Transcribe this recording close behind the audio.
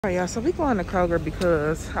Alright, y'all, so we going to Kroger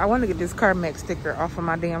because I want to get this CarMax sticker off of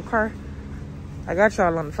my damn car. I got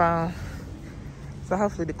y'all on the phone, so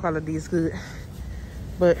hopefully the quality is good.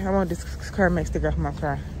 But I want this CarMax sticker off my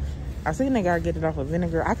car. I seen they gotta get it off of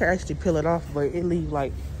vinegar. I could actually peel it off, but it leaves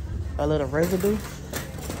like a little residue.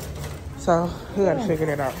 So we gotta figure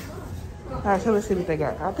that out. Alright, so let's see what they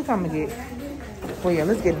got. I think I'm gonna get, well yeah,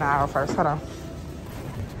 let's get an aisle first. Hold on.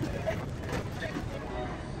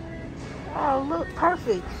 Oh, look,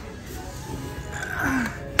 perfect.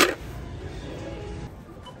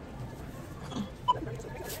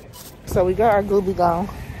 So we got our Gooby gone.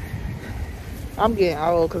 I'm getting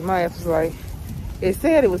old because my ass was like, it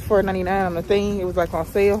said it was $4.99 on the thing. It was like on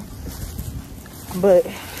sale. But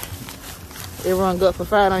it run up for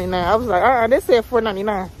 $5.99. I was like, they said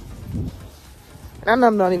 $4.99. And I know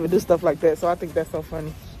them don't even do stuff like that, so I think that's so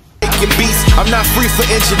funny. Beats. I'm not free for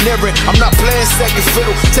engineering. I'm not playing second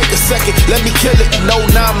fiddle. Take a second, let me kill it. No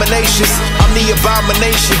nominations. I'm the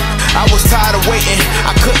abomination. I was tired of waiting.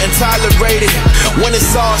 I couldn't tolerate it. When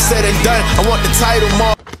it's all said and done, I want the title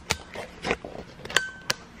more.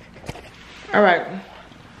 All right,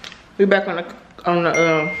 we back on the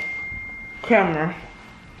camera.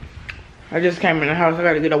 I just came in the house. I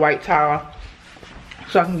gotta get a white towel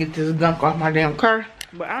so I can get this gunk off my damn car.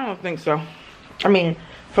 But I don't think so. I mean,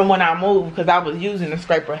 from when I moved, because I was using the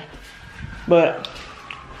scraper. But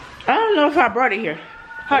I don't know if I brought it here.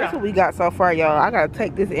 Hold on. That's what we got so far, y'all. I gotta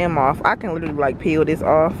take this M off. I can literally like peel this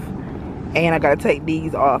off. And I gotta take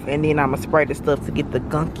these off. And then I'm gonna spray the stuff to get the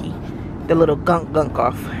little gunk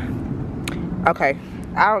off. Okay,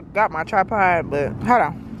 I got my tripod, but hold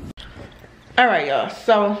on. Alright, y'all,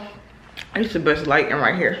 so it's the best lighting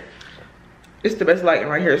right here. It's the best lighting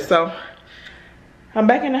right here. So I'm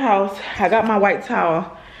back in the house. I got my white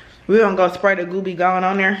towel. We're gonna go spray the Gooby Gone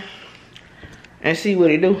on there and see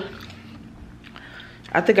what it do.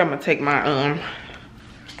 I think I'm gonna take my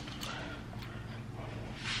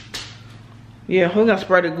yeah, we're gonna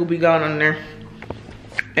spray the Gooby Gone on there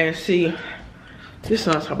and see. This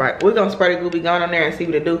sounds right. We're gonna spray the Gooby Gone on there and see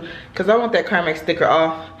what it do, because I want that CarMax sticker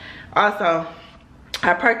off. Also,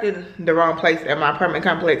 I parked in the wrong place at my apartment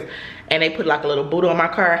complex, and they put like a little boot on my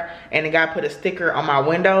car, and the guy put a sticker on my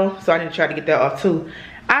window, so I need to try to get that off too.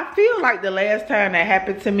 I feel like the last time that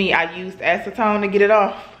happened to me, I used acetone to get it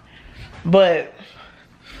off, but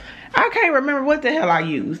I can't remember what the hell I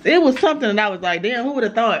used. It was something that I was like, damn, who would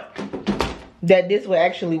have thought that this would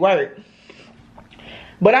actually work?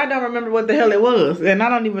 But I don't remember what the hell it was, and I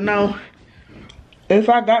don't even know if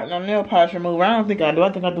I got no nail polish remover. I don't think I do.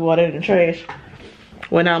 I think I threw all that in the trash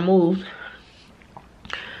when I moved.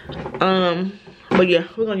 But yeah,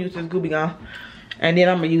 we're gonna use this Gooby Gone, and then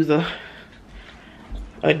I'm gonna use a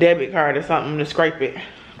debit card or something to scrape it,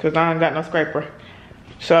 cause I ain't got no scraper.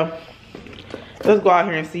 So let's go out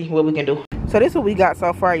here and see what we can do. So this is what we got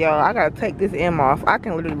so far, y'all. I gotta take this M off. I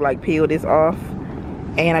can literally like peel this off,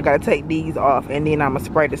 and I gotta take these off, and then I'm gonna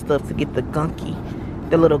spray the stuff to get the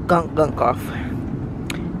little gunk off.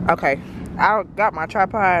 Okay, I got my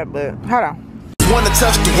tripod, but hold on. Wanna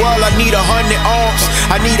touch the world, I need 100 arms,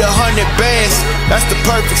 I need 100 bands, that's the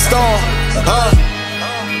perfect storm.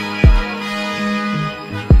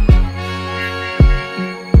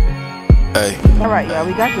 Hey. Alright, y'all,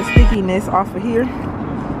 we got the stickiness off of here,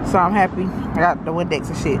 so I'm happy. I got the Windex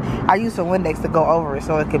and shit. I used some Windex to go over it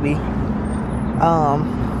so it could be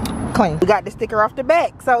clean. We got the sticker off the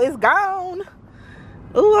back, so it's gone.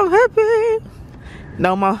 Ooh, I'm happy.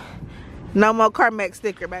 No more CarMax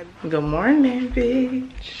sticker, baby. Good morning,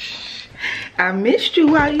 bitch. I missed you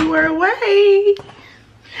while you were away.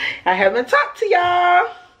 I haven't talked to y'all.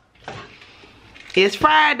 It's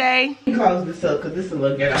Friday. Let me close this up because this is a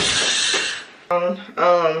little ghetto.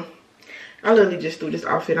 I literally just threw this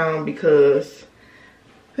outfit on because,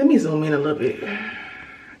 let me zoom in a little bit.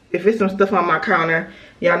 If it's some stuff on my counter,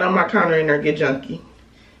 y'all know my counter in there get junky.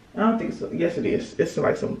 I don't think so. Yes, it is. It's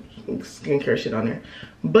like some skincare shit on there.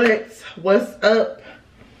 But what's up?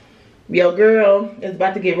 Yo, girl is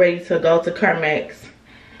about to get ready to go to CarMax.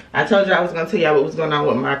 I told you I was gonna tell y'all what was going on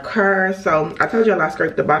with my car. So I told y'all I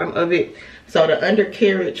scraped the bottom of it. So the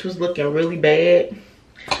undercarriage was looking really bad.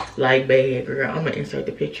 Like bad, girl. I'm gonna insert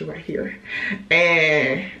the picture right here.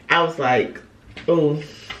 And I was like, ooh.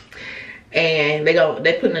 And they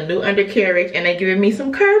put in a new undercarriage, and they giving me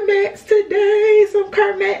some car mats today. Some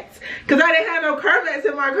car mats. Because I didn't have no car mats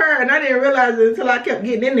in my car, and I didn't realize it until I kept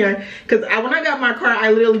getting in there. Because when I got my car,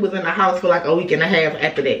 I literally was in the house for like a week and a half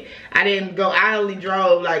after that. I didn't go, I only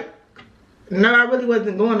drove like, no, I really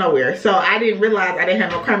wasn't going nowhere. So I didn't realize I didn't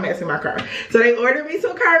have no car mats in my car. So they ordered me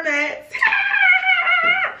some car mats.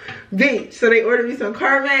 Bitch. So they ordered me some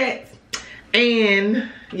car mats. And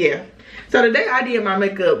yeah, so today I did my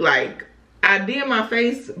makeup. Like, I did my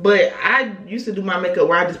face, but I used to do my makeup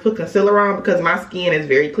where I just put concealer on because my skin is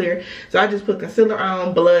very clear. So I just put concealer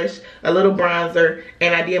on, blush, a little bronzer,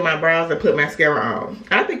 and I did my brows and put mascara on.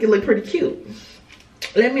 I think it looked pretty cute.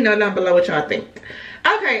 Let me know down below what y'all think.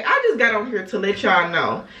 Okay, I just got on here to let y'all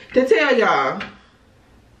know, to tell y'all,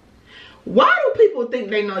 why do people think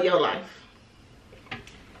they know your life?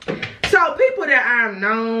 So people that I've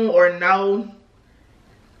known or know,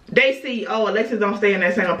 they see, oh, Alexis don't stay in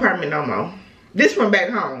that same apartment no more. This from back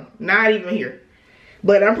home, not even here.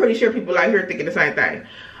 But I'm pretty sure people out here thinking the same thing.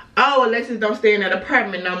 Oh, Alexis don't stay in that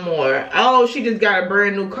apartment no more. Oh, she just got a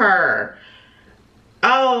brand new car.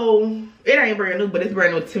 Oh, it ain't brand new, but it's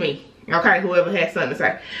brand new to me. Okay, whoever has something to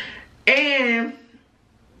say. And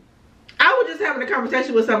I was just having a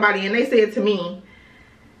conversation with somebody and they said to me,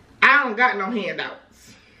 I don't got no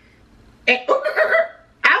handouts. And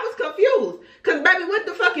I was confused. Because, baby, what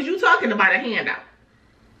the fuck is you talking about a handout?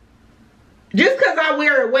 Just because I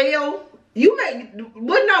wear it well,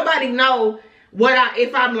 wouldn't nobody know what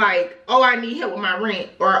if I'm like, oh, I need help with my rent,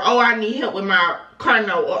 or oh, I need help with my car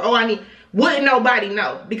note, or oh, wouldn't nobody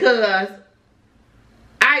know? Because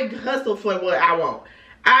I hustle for what I want.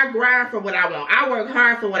 I grind for what I want. I work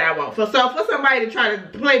hard for what I want. So for somebody to try to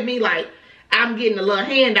play me like I'm getting a little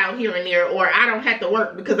handout here and there, or I don't have to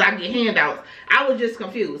work because I get handouts, I was just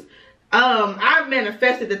confused. I've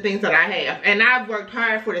manifested the things that I have, and I've worked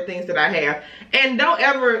hard for the things that I have. And don't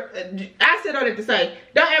ever, I said all that to say,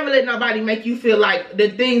 don't ever let nobody make you feel like the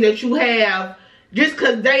things that you have, just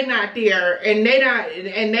because they not there and they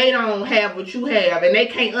don't have what you have, and they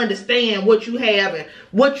can't understand what you have and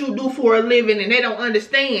what you do for a living, and they don't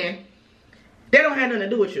understand, they don't have nothing to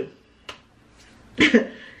do with you.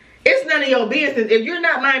 It's none of your business. If you're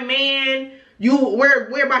not my man,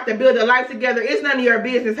 we're about to build a life together. It's none of your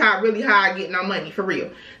business how I get no money, for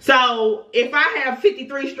real. So if I have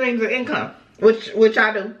 53 streams of income, which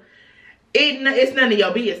I do, it's none of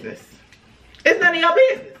your business. It's none of your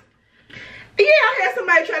business. Yeah, I had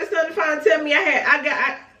somebody try to sit on the phone and tell me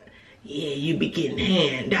yeah, you be getting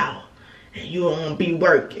handout and you won't be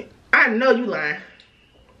working. I know you lying.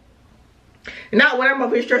 Not when I'm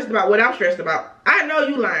over here stressed about what I'm stressed about. I know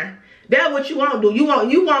you lying. That's what you won't do. You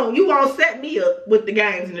won't set me up with the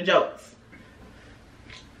games and the jokes.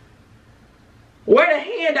 Where are the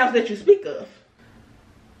handouts that you speak of?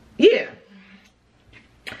 Yeah.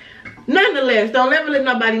 Nonetheless, don't ever let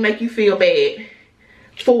nobody make you feel bad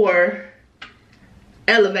for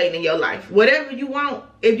elevating your life. Whatever you want,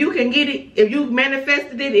 if you can get it, if you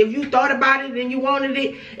manifested it, if you thought about it and you wanted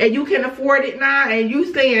it, and you can afford it now, and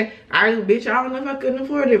you saying, bitch, I don't know if I couldn't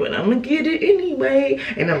afford it, but I'm gonna get it anyway,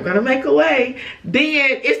 and I'm gonna make a way,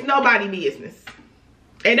 then it's nobody's business.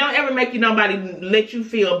 And don't ever make nobody let you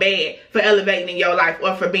feel bad for elevating in your life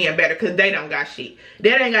or for being better, because they don't got shit.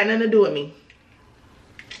 That ain't got nothing to do with me.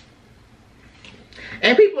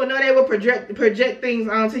 And people know they will project things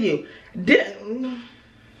onto you.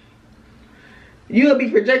 You'll be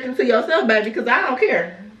projecting to yourself, baby, because I don't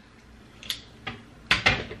care.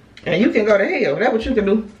 And you can go to hell. That's what you can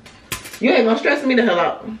do. You ain't gonna stress me the hell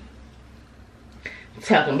out.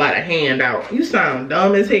 Talking about a handout. You sound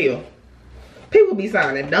dumb as hell. People be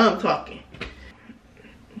sounding dumb talking.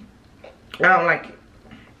 I don't like it.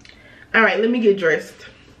 Alright, let me get dressed,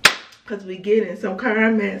 because we getting some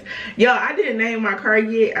car mess. Yo, I didn't name my car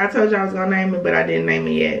yet. I told you I was gonna name it, but I didn't name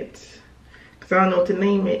it yet. Because I don't know what to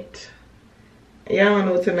name it. Y'all don't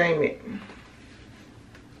know what to name it.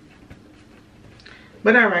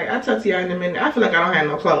 But alright, I'll talk to y'all in a minute. I feel like I don't have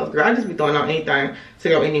no clothes, girl. I just be throwing on anything to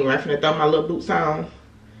go anywhere. I'm finna throw my little boots on,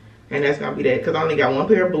 and that's gonna be that, because I only got one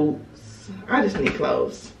pair of boots. I just need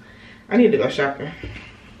clothes. I need to go shopping.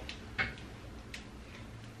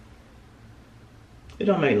 It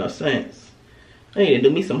don't make no sense. I need to do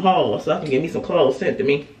me some hauls so I can get me some clothes sent to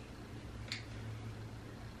me.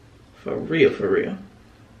 For real, for real.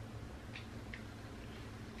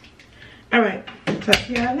 Alright, talk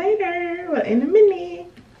to y'all later. Well, in a minute.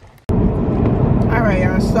 Alright,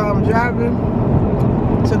 y'all, so I'm driving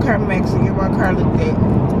to CarMax to get my car looked at.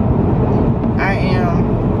 I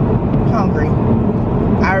am hungry.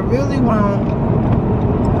 I really want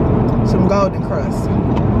some Golden Crust.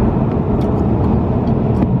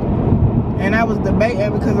 And I was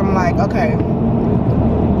debating, because I'm like, okay,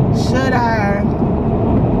 should I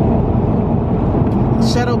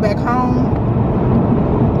shuttle back home?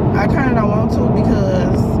 I kind of don't want to,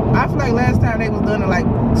 because I feel like last time they was done in like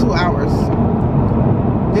 2 hours.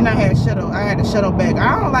 Then I had to shuttle back.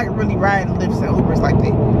 I don't like really riding Lyfts and Ubers like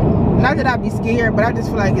that. Not that I be scared, but I just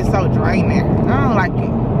feel like it's so draining. I don't like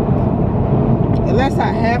it. Unless I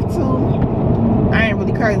have to, I ain't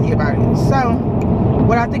really crazy about it. So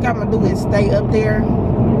what I think I'm gonna do is stay up there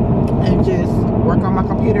and just work on my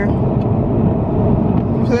computer.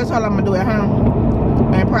 So that's all I'm gonna do at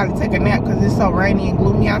home. And probably take a nap because it's so rainy and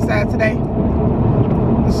gloomy outside today.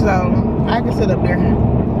 So I can sit up there.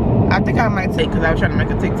 I think I might take, because I was trying to make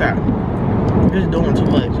a TikTok. Just doing too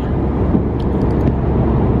much.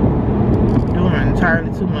 Doing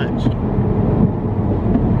entirely too much.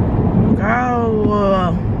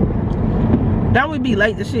 Go. Don't we be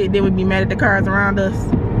late to shit, then we be mad at the cars around us?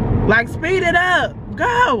 Like, speed it up.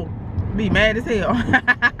 Go. Be mad as hell.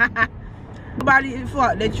 Nobody's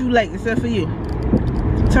fault that you late except for you.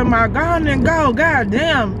 Tell my go on and go. God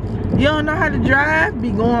damn. You don't know how to drive?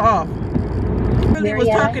 Be going off. Really was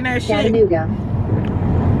talking that shit.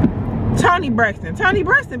 Tony Braxton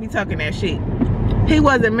be talking that shit. He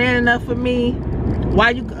wasn't man enough for me.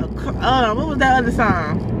 Why you what was that other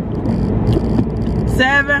song?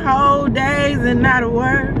 7 whole days and not a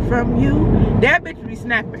word from you. That bitch be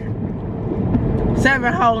snapping.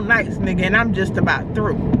 7 whole nights, nigga, and I'm just about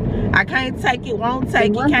through. I can't take it, won't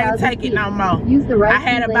take it, can't take it no more. I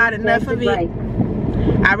had about enough of it.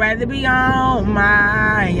 I'd rather be on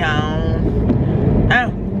my own.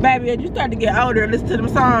 Baby, as you start to get older and listen to them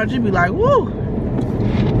songs, you be like, woo.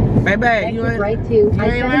 Baby, you ain't right to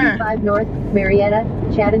I-75 North, Marietta,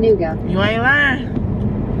 Chattanooga. You ain't lying.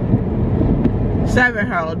 7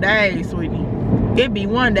 whole days, sweetie. It be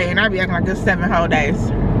one day and I be acting like it's 7 whole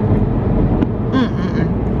days.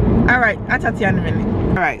 Alright, I'll talk to y'all in a minute.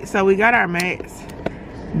 Alright, so we got our mats.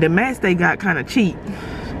 The mats they got kind of cheap.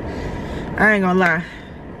 I ain't gonna lie.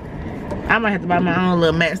 I might have to buy my own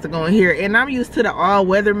little mats to go in here. And I'm used to the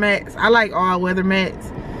all-weather mats. I like all-weather mats.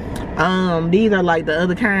 These are like the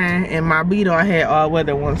other kind. And my Beetle, I had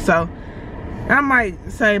all-weather ones. So, I might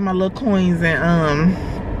save my little coins and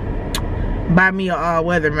buy me an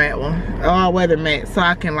all-weather mat one. All-weather mat. So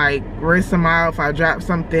I can like rinse them out if I drop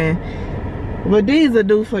something. But these are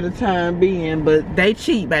due for the time being. But they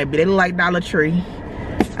cheap, baby. They look like Dollar Tree.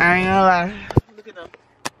 I ain't gonna lie. Look at them.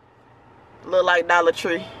 Look like Dollar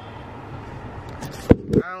Tree.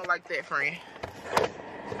 I don't like that, friend.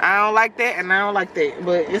 I don't like that and I don't like that.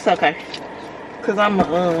 But it's okay. Cause I'm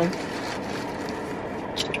gonna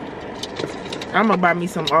buy me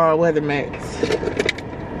some all-weather mats.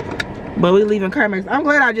 But we leaving Carmax. I'm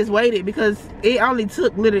glad I just waited because it only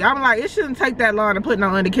took literally, I'm like, it shouldn't take that long to put no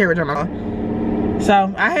undercarriage on the.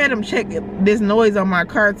 So I had them check this noise on my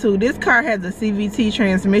car too. This car has a CVT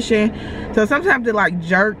transmission. So sometimes it like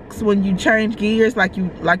jerks when you change gears like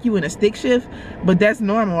you in a stick shift. But that's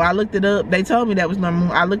normal. I looked it up. They told me that was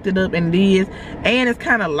normal. I looked it up and it is. And it's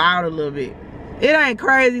kind of loud a little bit. It ain't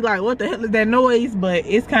crazy like what the hell is that noise, but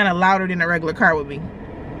it's kind of louder than a regular car would be.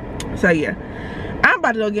 So yeah. I'm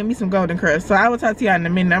about to go get me some Golden Crust. So I will talk to y'all in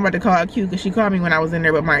a minute. I'm about to call Q because she called me when I was in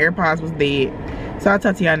there but my AirPods was dead. So I'll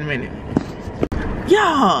talk to y'all in a minute.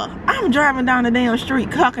 Y'all, I'm driving down the damn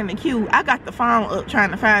street cocking the Q. I got the phone up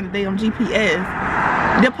trying to find the damn GPS.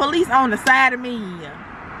 The police on the side of me.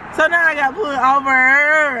 So now I got pulled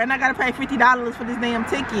over and I gotta pay $50 for this damn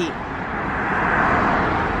ticket.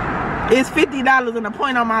 It's $50 and a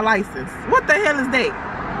point on my license. What the hell is that?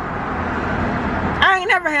 I ain't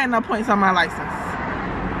never had no points on my license.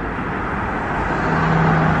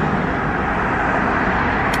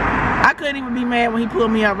 I couldn't even be mad when he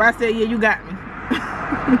pulled me over. I said, yeah, you got me.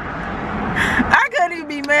 I couldn't even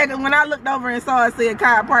be mad because when I looked over and saw it said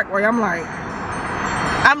Cobb Parkway, I'm like,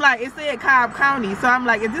 it said Cobb County. So I'm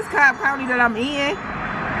like, is this Cobb County that I'm in?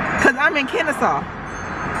 Because I'm in Kennesaw.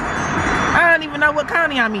 I don't even know what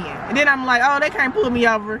county I'm in. And then I'm like, oh, they can't pull me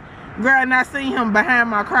over. Girl, and I seen him behind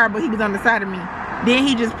my car, but he was on the side of me. Then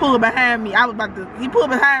he just pulled behind me. He pulled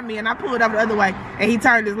behind me and I pulled over the other way and he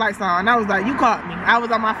turned his lights on. And I was like, you caught me. I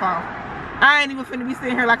was on my phone. I ain't even finna be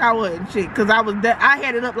sitting here like I was and shit. Cause I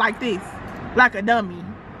had it up like this. Like a dummy.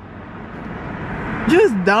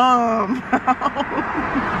 Just dumb.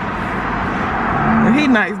 He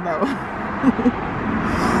nice though.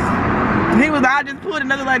 I just pulled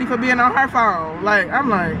another lady for being on her phone. Like, I'm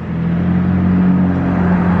like.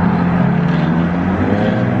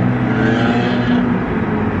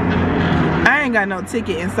 I ain't got no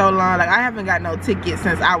ticket in so long. Like, I haven't got no ticket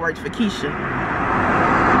since I worked for Keisha.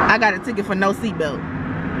 I got a ticket for no seatbelt.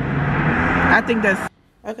 I think that's...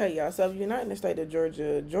 Okay, y'all. So, if you're not in the state of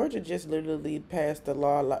Georgia, Georgia just literally passed the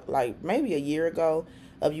law, like, maybe a year ago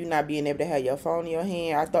of you not being able to have your phone in your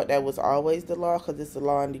hand. I thought that was always the law because it's the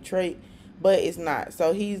law in Detroit. But it's not.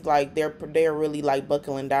 So, he's like, they're really, like,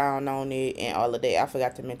 buckling down on it and all of that. I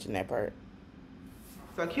forgot to mention that part.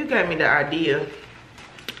 So, Q gave me the idea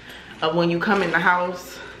of when you come in the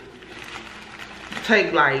house,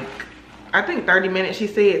 take like I think 30 minutes she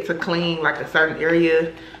said to clean like a certain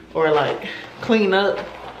area or like clean up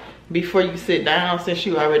before you sit down since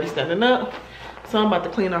you already standing up. So I'm about to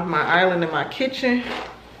clean off my island in my kitchen.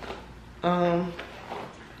 Yeah,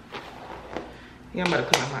 I'm about to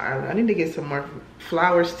clean off my island. I need to get some more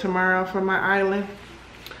flowers tomorrow for my island.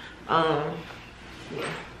 Yeah.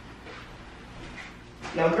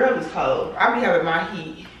 Yo, girl is cold. I be having my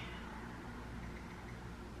heat.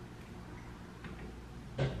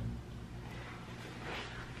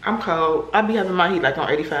 I'm cold. I be having my heat like on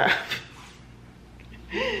 85.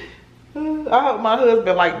 I hope my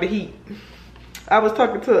husband like the heat. I was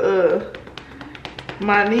talking to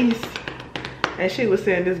my niece and she was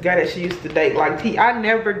saying this guy that she used to date like heat. I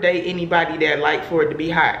never date anybody that like for it to be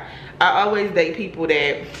hot. I always date people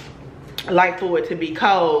that like for it to be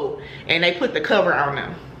cold and they put the cover on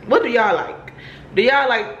them. What do y'all like? Do y'all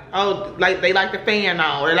like, oh, like they like the fan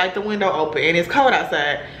on or like the window open and it's cold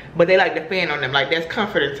outside, but they like the fan on them, like that's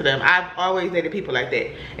comforting to them. I've always dated people like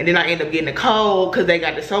that. And then I end up getting the cold because they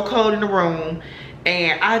got it so cold in the room.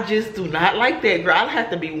 And I just do not like that, girl. I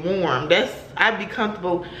have to be warm. I'd be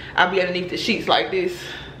comfortable. I'd be underneath the sheets like this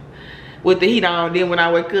with the heat on. Then when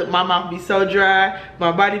I wake up, my mouth be so dry,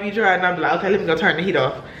 my body be dry, and I'll be like, okay, let me go turn the heat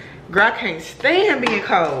off. Girl, I can't stand being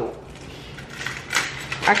cold.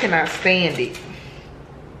 I cannot stand it.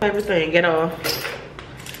 Everything, get off.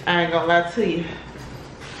 I ain't gonna lie to you.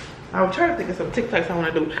 I was trying to think of some TikToks I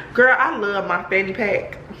want to do. Girl, I love my fanny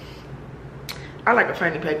pack. I like a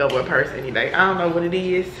fanny pack over a purse any day. I don't know what it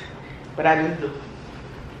is, but I just do.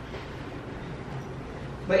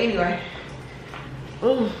 But anyway,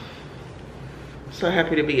 ooh, so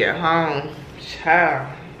happy to be at home,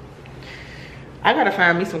 child. I gotta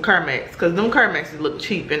find me some Carmex, cause them Carmexes look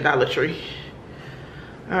cheap in Dollar Tree.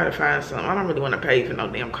 I gotta find some. I don't really want to pay for no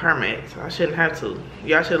damn Carmex. I shouldn't have to.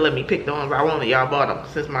 Y'all should let me pick the ones I wanted. Y'all bought them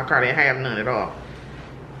since my car didn't have none at all.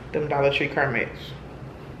 Them Dollar Tree Carmex.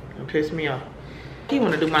 It pissed me off. He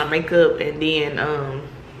want to do my makeup and then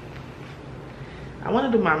I want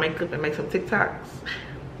to do my makeup and make some TikToks.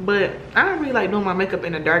 But I don't really like doing my makeup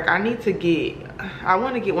in the dark. I want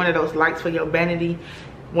to get one of those lights for your vanity.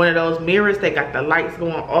 One of those mirrors that got the lights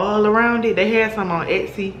going all around it. They had some on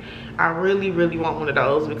Etsy. I really want one of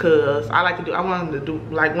those because I want to do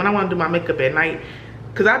like when I want to do my makeup at night,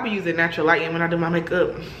 because I be using natural lighting when I do my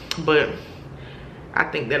makeup. But I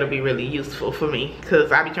think that'll be really useful for me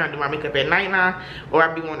because I be trying to do my makeup at night now, or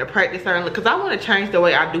I be wanting to practice certain look, because I want to change the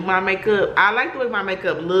way I do my makeup. I like the way my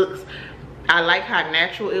makeup looks. I like how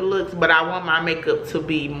natural it looks, but I want my makeup to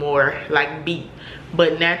be more like beat,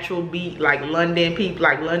 but natural beat, like London people,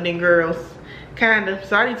 like London girls kind of.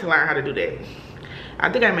 So I need to learn how to do that.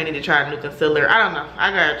 I think I may need to try a new concealer. I don't know.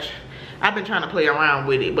 I've been trying to play around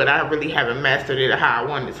with it, but I really haven't mastered it how I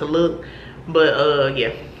want it to look. But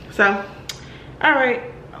yeah, so all right,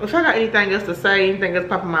 if I got anything else to say, anything else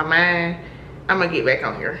pop in my mind, I'm gonna get back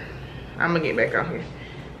on here.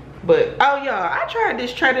 But oh y'all, I tried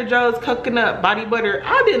this Trader Joe's coconut body butter.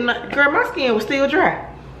 I did not, girl, my skin was still dry,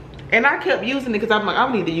 and I kept using it because I'm like,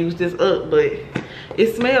 I need to use this up, but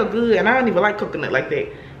it smelled good, and I don't even like coconut like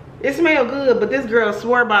that. It smelled good, but this girl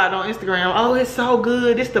swore by it on Instagram. Oh, it's so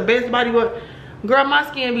good, it's the best body butter. Girl, my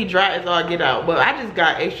skin be dry as all get out, but I just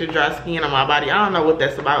got extra dry skin on my body. I don't know what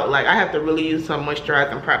that's about. Like, I have to really use some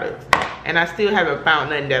moisturizing products, and I still haven't found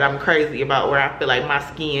nothing that I'm crazy about where I feel like my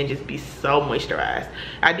skin just be so moisturized.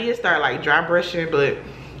 I did start like dry brushing, but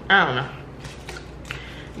I don't know.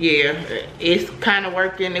 Yeah, it's kind of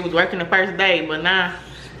working. It was working the first day, but now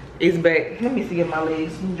it's back. Let me see if my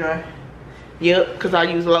legs dry. Yep, because I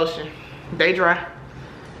use lotion. They dry.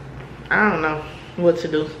 I don't know what to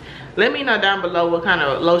do. Let me know down below what kind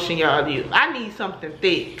of lotion y'all use. I need something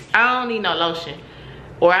thick. I don't need no lotion.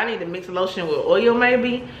 Or I need to mix lotion with oil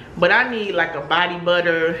maybe. But I need like a body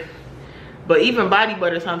butter. But even body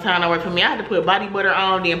butter sometimes don't work for me. I have to put body butter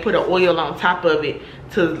on, then put an oil on top of it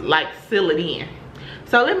to like seal it in.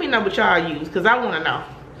 So let me know what y'all use, because I want to know.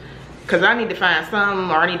 Because I need to find something,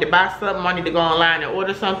 or I need to buy something, or I need to go online and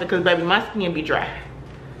order something, because baby, my skin be dry.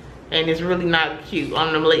 And it's really not cute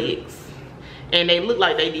on them legs. And they look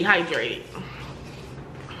like they dehydrated.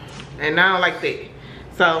 And I don't like that.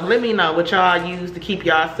 So let me know what y'all use to keep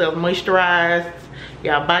y'all self moisturized,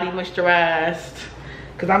 y'all body moisturized.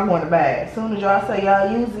 Because I'm going to buy it. As soon as y'all say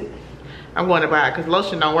y'all use it, I'm going to buy it. Because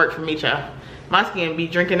lotion don't work for me, y'all. My skin be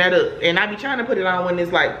drinking that up. And I be trying to put it on when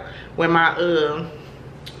it's like, when my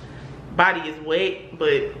body is wet. But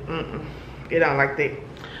it don't like that.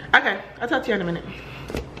 Okay, I'll talk to you in a minute.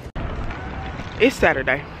 It's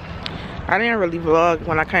Saturday. I didn't really vlog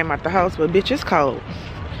when I came out the house, but bitch, it's cold.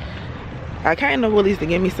 I came to Woolies to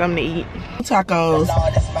get me something to eat. Tacos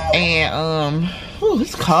And ooh,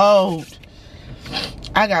 it's cold.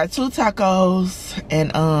 I got 2 tacos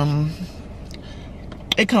and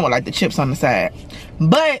it come with like the chips on the side.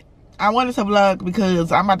 But I wanted to vlog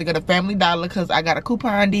because I'm about to go to Family Dollar because I got a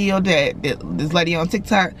coupon deal that this lady on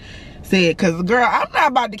TikTok said. Cause girl, I'm not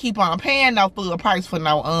about to keep on paying no full price for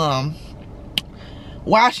no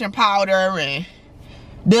washing powder and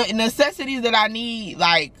the necessities that I need,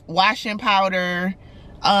 like washing powder.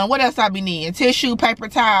 What else I be needing? Tissue, paper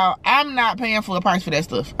towel. I'm not paying full price for that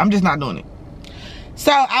stuff. I'm just not doing it.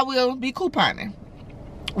 So I will be couponing.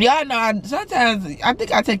 Y'all know sometimes I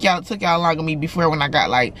think I took y'all along with me before when I got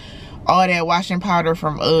like all that washing powder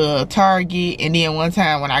from Target, and then one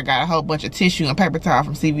time when I got a whole bunch of tissue and paper towel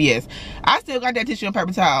from CVS. I still got that tissue and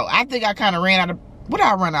paper towel. I think I kind of ran out of, what did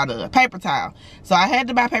I run out of? Paper towel. So I had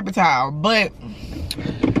to buy paper towel, but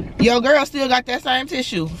your girl still got that same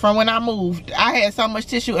tissue from when I moved. I had so much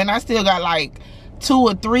tissue and I still got like 2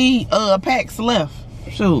 or 3 packs left.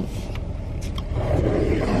 Shoot.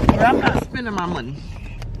 But I'm not spending my money.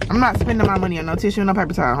 I'm not spending my money on no tissue and no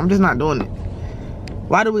paper towel. I'm just not doing it.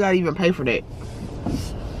 Why do we gotta even pay for that?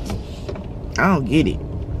 I don't get it.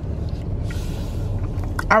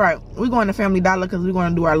 Alright, we're going to Family Dollar because we're going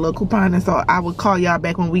to do our little coupon. And so I will call y'all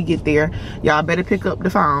back when we get there. Y'all better pick up the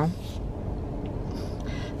phone.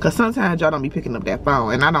 Because sometimes y'all don't be picking up that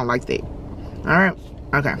phone. And I don't like that. Alright?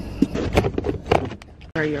 Okay.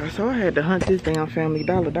 Alright, y'all. So I had to hunt this damn Family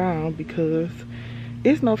Dollar down because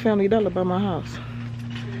it's no Family Dollar by my house.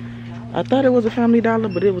 I thought it was a Family Dollar,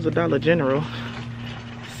 but it was a Dollar General.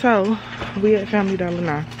 So we at Family Dollar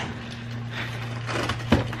now.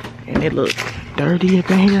 And it looks dirty up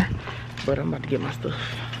in here, but I'm about to get my stuff.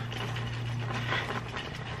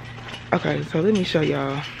 Okay, so let me show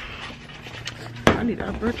y'all.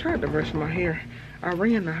 I tried to brush my hair. I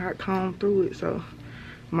ran the hot comb through it, so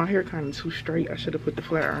my hair kind of too straight. I should have put the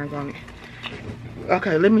flat irons on it.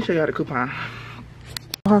 Okay, let me show y'all the coupon.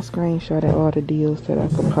 I'll screenshot all the deals that I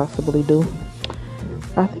could possibly do.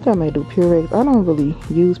 I think I may do Purex. I don't really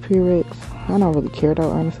use Purex. I don't really care though,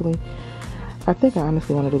 honestly. I think I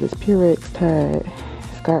honestly want to do this Purex, Tide,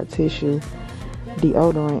 Scott tissue,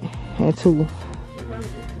 deodorant, and 2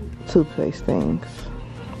 toothpaste things.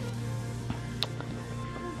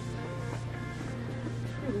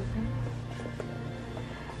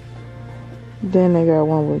 Then they got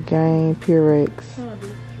one with Gain, Purex,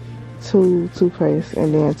 2 toothpaste,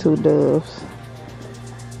 and then 2 Doves.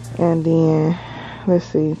 And then, let's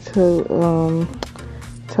see, 2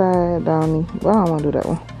 Tide, Downy. Well, I don't want to do that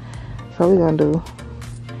one. So we're going to do,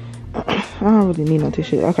 I don't really need no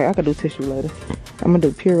tissue. Okay, I could do tissue later. I'm going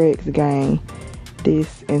to do Purex, Gain,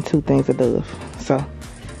 this, and 2 things of Dove. So,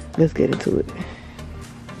 let's get into it.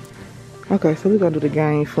 Okay, so we're going to do the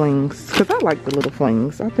Gain flings. Because I like the little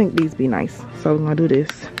flings. I think these be nice. So, we're going to do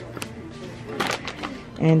this.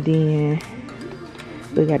 And then,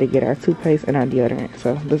 we got to get our toothpaste and our deodorant.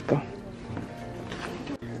 So, let's go.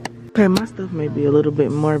 Okay, my stuff may be a little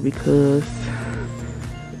bit more because,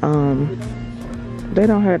 they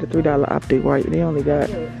don't have the $3 optic white. They only got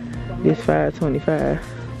this $5.25.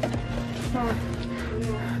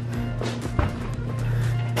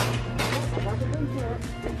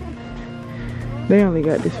 They only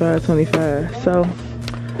got this $5.25. So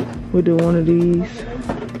we'll do one of these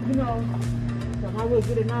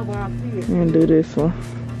and do this one.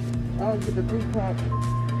 I'll get the 3-pack.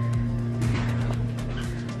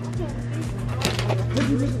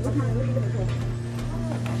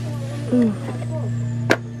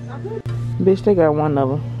 Bitch, they got one of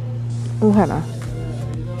them. Oh, hold on.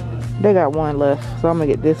 They got one left. So I'm gonna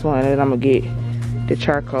get this one and then I'm gonna get the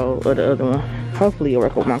charcoal or the other one. Hopefully it'll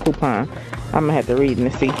work with my coupon. I'm gonna have to read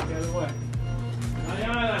and see.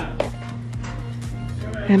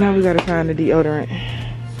 And now we gotta find the deodorant.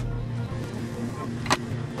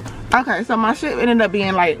 Okay, so my shit ended up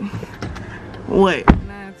being like, what?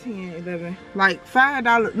 9, 10, 11, like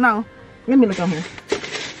 $5. No, let me look on here.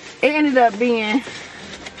 It ended up being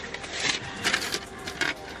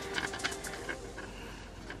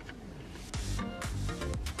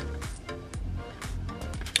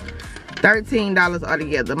 $13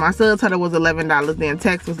 altogether. My subtotal was $11, then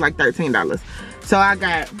tax was like $13. So I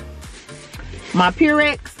got my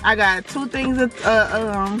Purex, I got 2 things of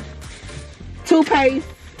toothpaste,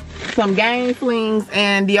 some Gain flings,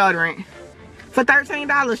 and deodorant for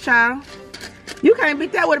 $13, child. You can't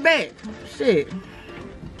beat that with a bag. Shit.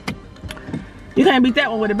 You can't beat that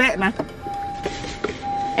one with a bat now.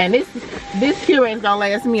 And this Purex gonna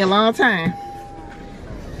last me a long time.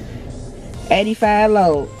 85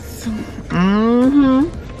 loads.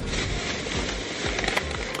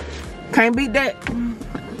 Can't beat that.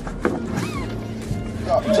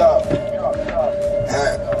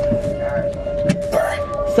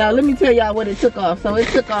 So let me tell y'all what it took off. So it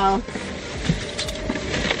took off.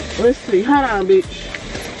 Let's see. Hold on, bitch.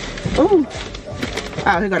 Ooh.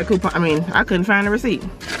 Oh, he got a coupon. I mean, I couldn't find the receipt.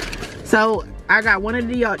 So I got one of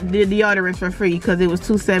the deodorants for free because it was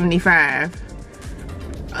 $2.75.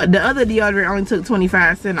 The other deodorant only took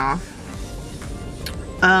 25 cents off.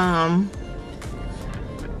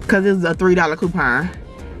 Cause it was a $3 coupon.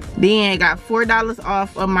 Then got $4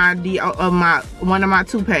 off of my one of my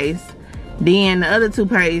toothpaste. Then the other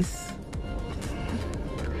toothpaste,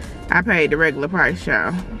 I paid the regular price,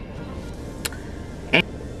 y'all. And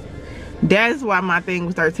that's why my thing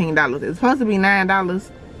was $13. It's supposed to be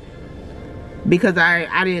 $9 because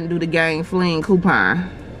I didn't do the gang fling coupon.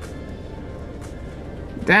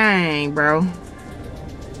 Dang, bro.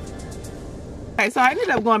 Okay, so I ended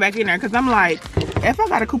up going back in there because I'm like, if I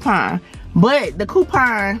got a coupon, but the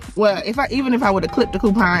coupon, well, even if I would have clipped the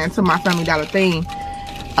coupon into my Family Dollar thing,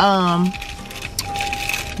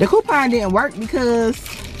 the coupon didn't work because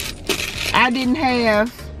I didn't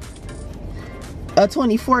have a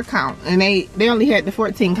 24 count and they only had the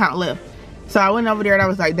 14 count left. So I went over there and I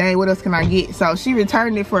was like, dang, what else can I get? So she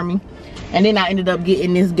returned it for me, and then I ended up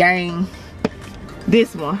getting this gang,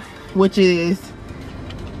 this one, which is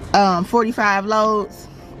 45 loads.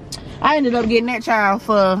 I ended up getting that child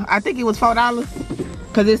for, I think it was $4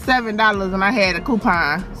 because it's $7 and I had a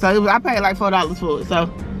coupon, so I paid like $4 for it.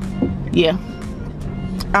 So yeah,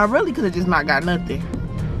 I really could have just not got nothing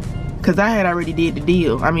because I had already did the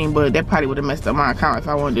deal. I mean, but that probably would have messed up my account if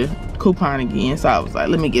I wanted to coupon again. So I was like,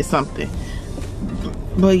 let me get something.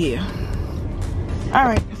 But yeah, all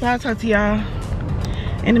right, so I'll talk to y'all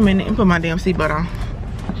in a minute and put my damn seatbelt on.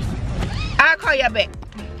 I'll call y'all back.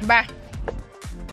 Bye.